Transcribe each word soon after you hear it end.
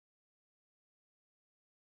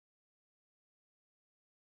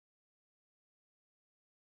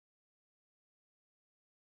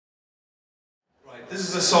This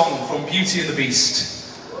is a song from Beauty and the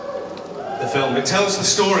Beast, the film. It tells the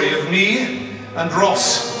story of me and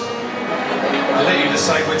Ross. I'll let you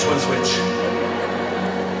decide which one's which.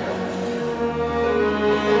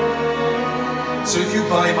 So if you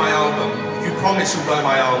buy my album, if you promise you'll buy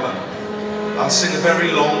my album, I'll sing a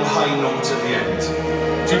very long high note at the end.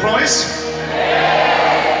 Do you promise?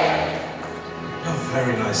 Oh,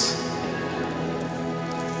 very nice.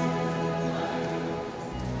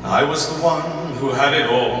 I was the one who had it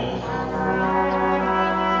all.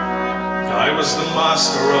 I was the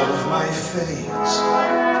master of my fate.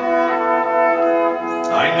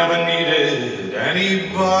 I never needed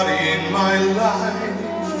anybody in my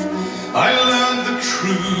life. I learned the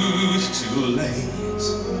truth too late.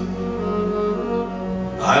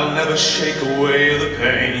 I'll never shake away the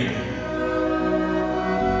pain.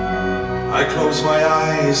 I close my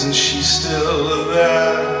eyes and she's still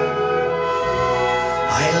there.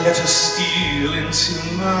 I let her steal into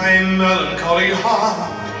my melancholy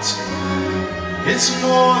heart. It's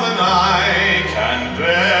more than I can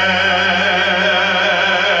bear.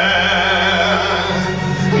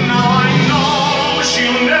 Now I know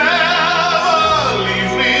she'll never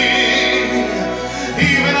leave me,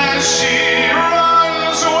 even as she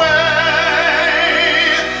runs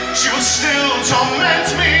away. She will still torment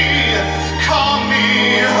me, calm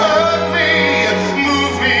me, hurt me,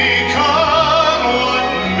 move me, come what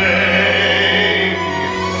may.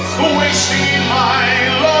 Wasting in my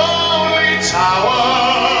lonely tower,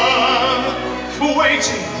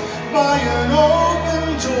 waiting by an open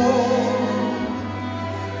door.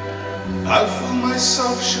 I'll fool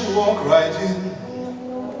myself, she'll walk right in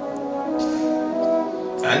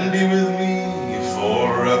and be with me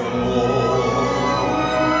forevermore.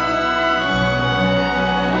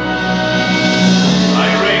 I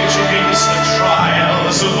rage against the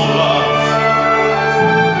trials of love.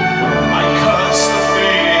 I curse the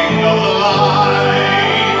fading of the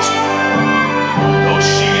light. Though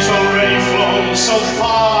she's already flown so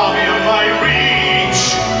far beyond my reach,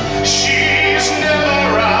 she's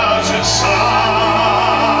never out of sight.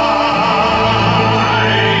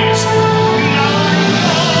 Now I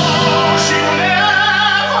know she'll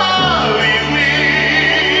never leave me,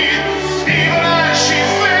 even as she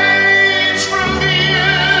fades from view.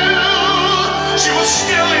 She will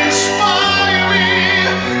still inspire me,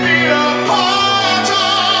 be a part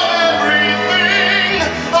of everything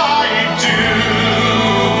I do.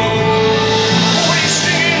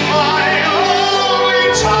 Wasting in my lonely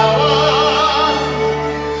tower,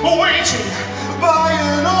 waiting by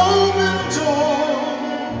an open door.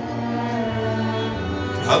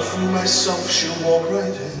 I'll fool myself, she'll walk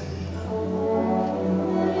right in.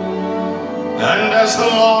 And as the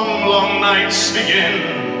long, long nights begin,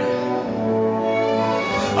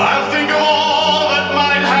 I'll think of all